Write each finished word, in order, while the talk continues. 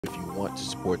If you want to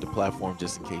support the platform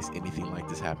just in case anything like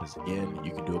this happens again, you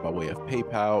can do it by way of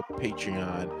PayPal,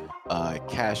 Patreon,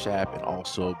 Cash App, and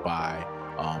also by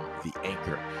the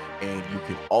Anchor. And you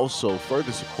can also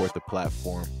further support the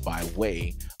platform by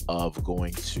way of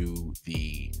going to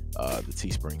the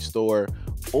Teespring store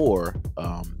or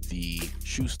the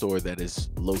shoe store that is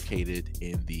located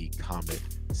in the comment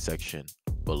section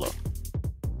below.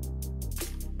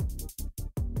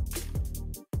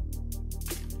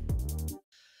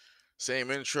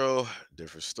 Same intro,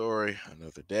 different story,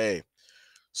 another day.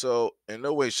 So, in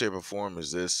no way, shape, or form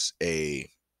is this a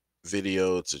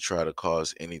video to try to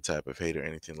cause any type of hate or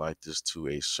anything like this to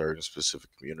a certain specific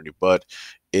community, but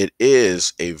it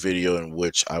is a video in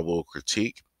which I will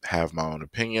critique, have my own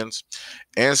opinions,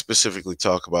 and specifically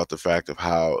talk about the fact of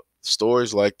how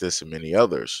stories like this and many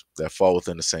others that fall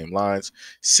within the same lines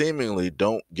seemingly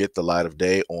don't get the light of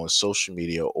day on social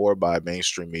media or by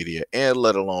mainstream media, and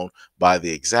let alone by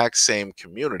the exact same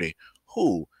community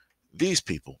who these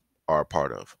people are a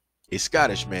part of. A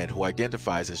Scottish man who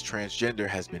identifies as transgender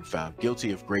has been found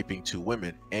guilty of raping two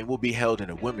women and will be held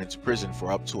in a women's prison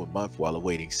for up to a month while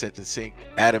awaiting sentencing.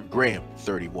 Adam Graham,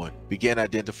 31, began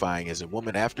identifying as a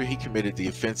woman after he committed the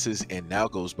offenses and now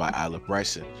goes by Isla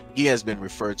Bryson. He has been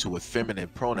referred to with feminine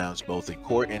pronouns both in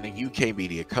court and in UK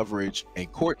media coverage, and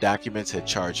court documents had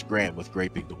charged Graham with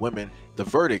raping the women. The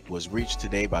verdict was reached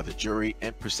today by the jury,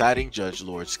 and presiding judge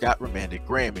Lord Scott remanded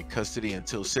Graham in custody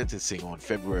until sentencing on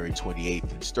February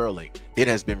 28th in Stirling. It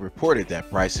has been reported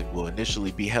that Bryson will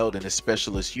initially be held in a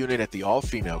specialist unit at the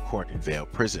all-female court in Vale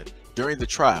Prison. During the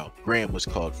trial, Graham was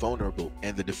called vulnerable,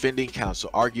 and the defending counsel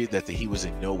argued that he was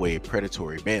in no way a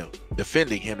predatory male.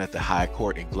 Defending him at the High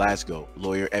Court in Glasgow,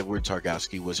 lawyer Edward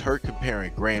Targowski was heard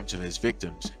comparing Graham to his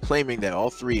victims, claiming that all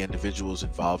three individuals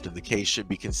involved in the case should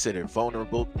be considered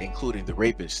vulnerable, including the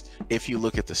rapist. If you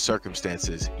look at the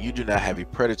circumstances, you do not have a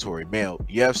predatory male,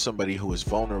 you have somebody who is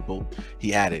vulnerable,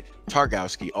 he added.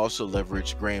 Targowski also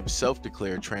leveraged Graham's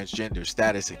self-declared transgender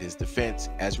status in his defense,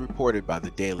 as reported by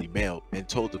the Daily Mail, and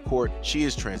told the court she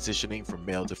is transitioning from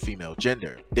male to female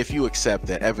gender. If you accept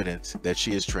that evidence that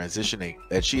she is transitioning,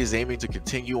 that she is aiming to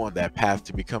continue on that path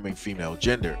to becoming female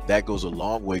gender, that goes a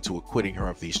long way to acquitting her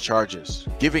of these charges.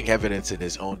 Giving evidence in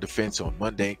his own defense on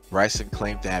Monday, Bryson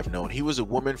claimed to have known he was a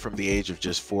woman from the age of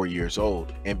just 4 years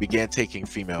old and began taking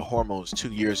female hormones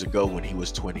 2 years ago when he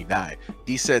was 29.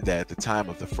 He said that at the time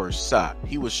of the first shot,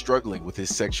 he was struggling with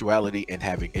his sexuality and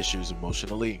having issues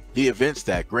emotionally. The events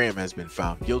that Graham has been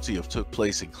found guilty of took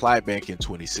place in Clydebank in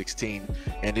 2016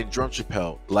 and in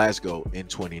Drumchapel, Glasgow in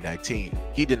 2019.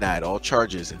 He denied all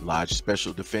charges and lodged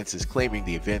special defenses claiming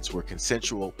the events were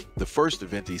consensual. The first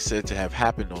event is said to have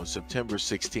happened on September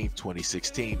 16,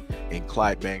 2016 in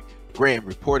Clydebank. Graham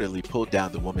reportedly pulled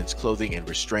down the woman's clothing and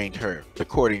restrained her.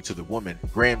 According to the woman,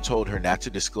 Graham told her not to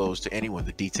disclose to anyone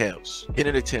the details. In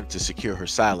an attempt to secure her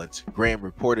silence, Graham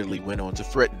reportedly went on to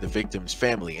threaten the victim's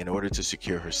family in order to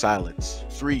secure her silence.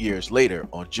 3 years later,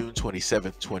 on June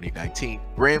 27, 2019,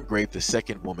 Graham raped the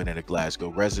second woman at a Glasgow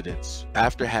residence.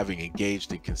 After having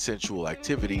engaged in consensual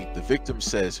activity, the victim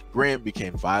says Graham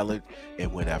became violent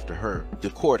and went after her.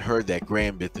 The court heard that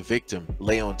Graham bit the victim,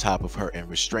 lay on top of her, and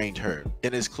restrained her.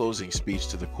 In his closing speech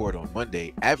to the court on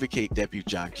Monday, Advocate Deputy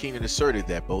John Keenan asserted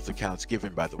that both accounts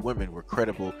given by the women were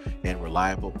credible and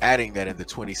reliable, adding that in the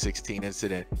 2016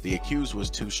 incident, the accused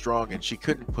was too strong and she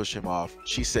couldn't push him off.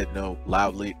 She said no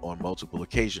loudly on multiple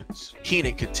occasions.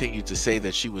 Keenan continued to say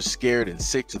that she was scared and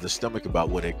sick to the stomach about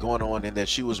what had gone on and that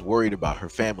she was worried about her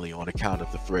family on account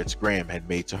of the threats Graham had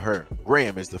made to her.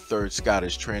 Graham is the third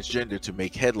Scottish transgender to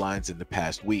make headlines in the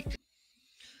past week.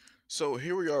 So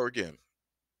here we are again,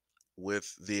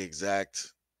 with the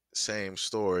exact same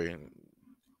story,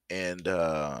 and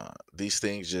these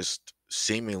things just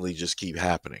seemingly just keep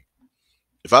happening.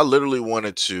 If I literally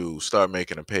wanted to start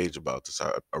making a page about this,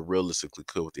 I realistically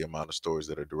could with the amount of stories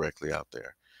that are directly out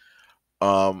there.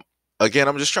 Um, Again,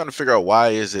 I'm just trying to figure out why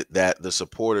is it that the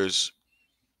supporters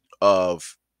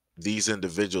of these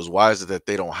individuals, why is it that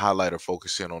they don't highlight or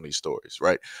focus in on these stories,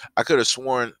 right? I could have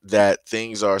sworn that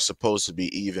things are supposed to be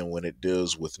even when it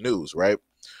deals with news, right?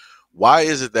 Why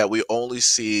is it that we only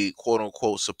see, quote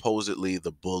unquote, supposedly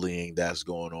the bullying that's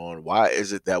going on? Why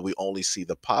is it that we only see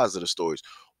the positive stories?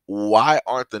 Why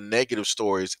aren't the negative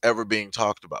stories ever being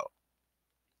talked about?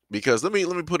 Because let me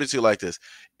put it to you like this.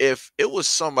 If it was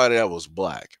somebody that was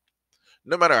black,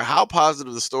 no matter how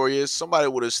positive the story is, somebody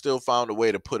would have still found a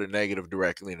way to put a negative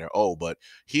directly in there. Oh, but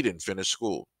he didn't finish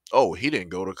school. Oh, he didn't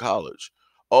go to college.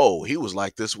 Oh, he was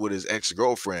like this with his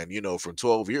ex-girlfriend, from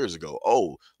 12 years ago.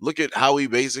 Oh, look at how he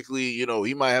basically,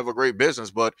 he might have a great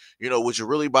business, but would you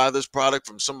really buy this product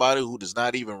from somebody who does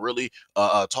not even really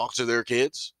talk to their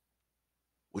kids?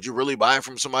 Would you really buy it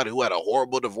from somebody who had a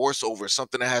horrible divorce over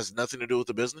something that has nothing to do with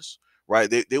the business? Right?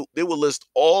 They will list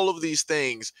all of these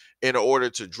things in order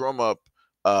to drum up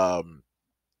um,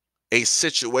 a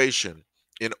situation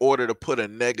in order to put a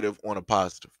negative on a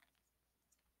positive.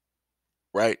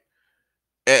 Right?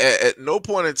 At no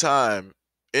point in time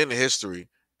in history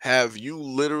have you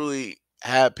literally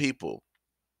had people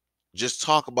just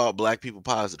talk about black people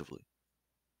positively,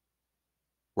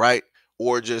 right?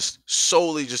 Or just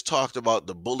solely just talked about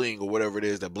the bullying or whatever it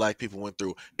is that black people went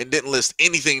through and didn't list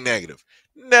anything negative.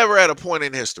 Never at a point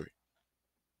in history.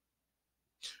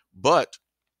 But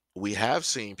we have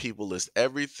seen people list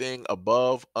everything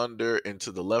above, under, and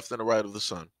to the left and the right of the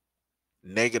sun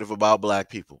negative about black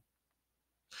people.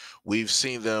 We've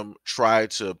seen them try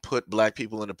to put black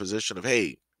people in a position of,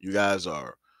 hey, you guys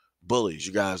are bullies,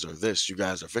 you guys are this, you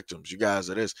guys are victims, you guys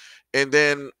are this. And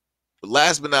then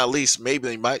last but not least, maybe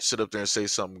they might sit up there and say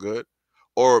something good.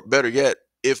 Or better yet,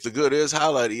 if the good is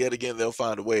highlighted, yet again, they'll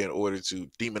find a way in order to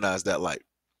demonize that light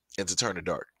and to turn it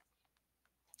dark.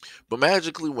 But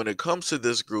magically, when it comes to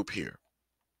this group here,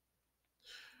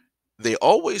 they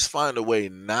always find a way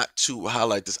not to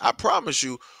highlight this. I promise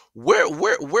you,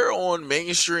 we're on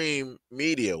mainstream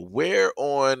media. We're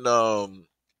on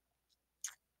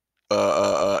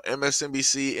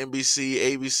MSNBC, NBC,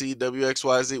 ABC,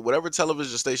 WXYZ, whatever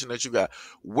television station that you got.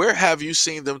 Where have you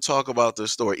seen them talk about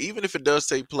this story? Even if it does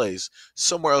take place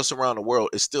somewhere else around the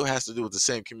world, it still has to do with the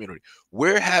same community.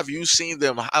 Where have you seen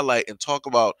them highlight and talk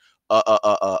about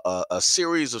a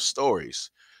series of stories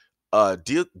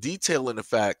detailing the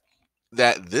fact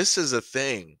that this is a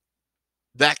thing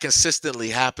that consistently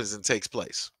happens and takes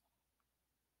place?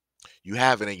 You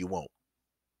haven't and you won't,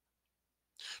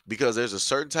 because there's a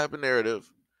certain type of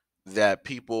narrative that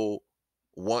people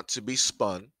want to be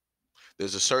spun.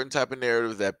 There's a certain type of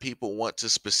narrative that people want to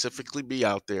specifically be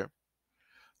out there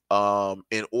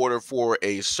in order for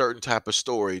a certain type of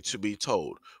story to be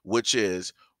told, which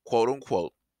is, quote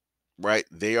unquote, right?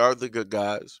 They are the good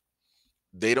guys.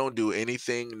 They don't do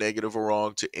anything negative or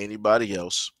wrong to anybody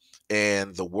else.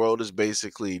 And the world is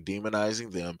basically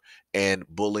demonizing them and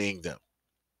bullying them,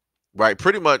 right?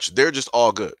 Pretty much, they're just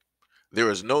all good. There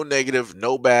is no negative,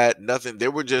 no bad, nothing.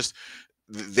 They've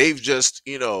just,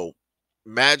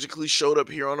 magically showed up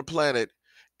here on the planet,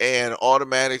 and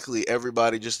automatically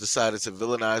everybody just decided to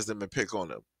villainize them and pick on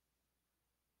them.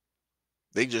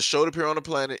 They just showed up here on the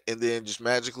planet, and then just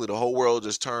magically the whole world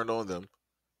just turned on them.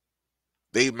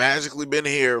 They've magically been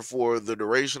here for the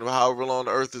duration of however long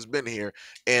the earth has been here,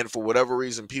 and for whatever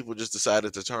reason, people just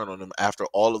decided to turn on them after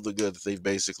all of the good that they've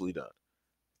basically done,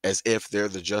 as if they're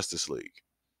the Justice League,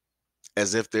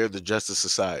 as if they're the Justice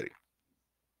Society.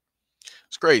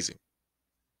 It's crazy.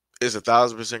 It's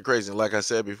 1,000% crazy. And like I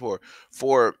said before,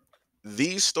 for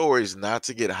these stories not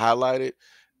to get highlighted,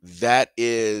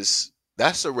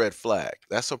 that's a red flag.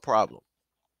 That's a problem,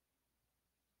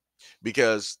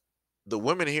 because the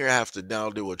women here have to now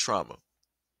deal with trauma.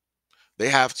 They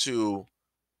have to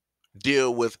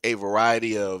deal with a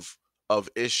variety of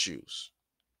issues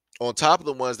on top of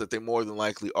the ones that they more than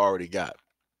likely already got.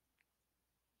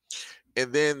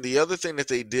 And then the other thing that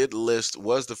they did list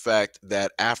was the fact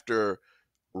that after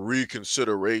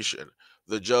reconsideration,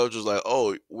 the judge was like,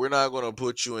 "Oh, we're not going to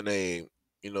put you in a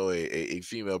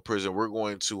female prison. We're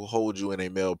going to hold you in a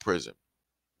male prison."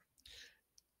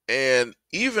 And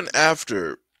even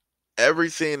after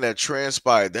everything that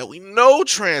transpired, that we know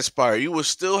transpired, you will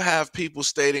still have people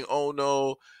stating, "Oh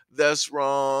no, that's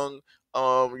wrong.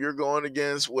 You're going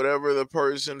against whatever the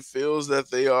person feels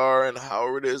that they are and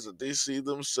how it is that they see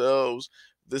themselves.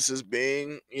 This is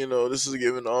this is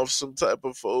giving off some type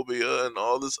of phobia and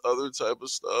all this other type of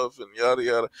stuff and yada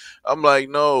yada." I'm like,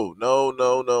 no, no,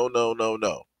 no, no, no, no,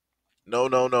 no, no,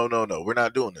 no, no, no, no. We're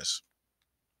not doing this.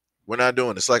 We're not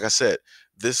doing this. Like I said,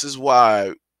 this is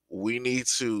why we need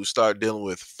to start dealing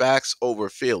with facts over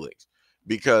feelings,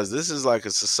 because this is like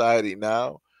a society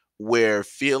now where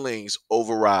feelings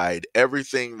override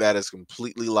everything that is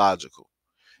completely logical.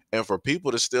 And for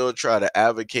people to still try to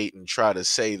advocate and try to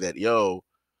say that, yo,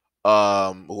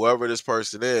 whoever this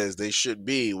person is, they should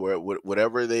be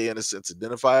whatever they in a sense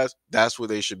identify as, that's where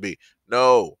they should be.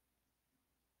 No,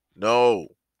 no,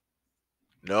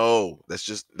 no.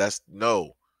 That's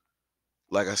no.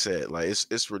 Like I said, like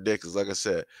it's ridiculous. Like I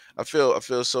said, I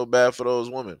feel so bad for those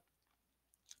women.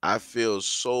 I feel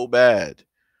so bad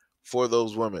for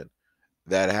those women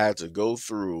that had to go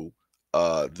through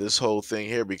this whole thing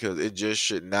here, because it just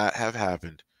should not have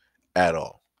happened at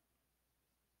all.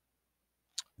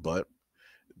 But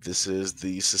this is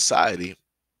the society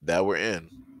that we're in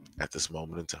at this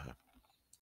moment in time.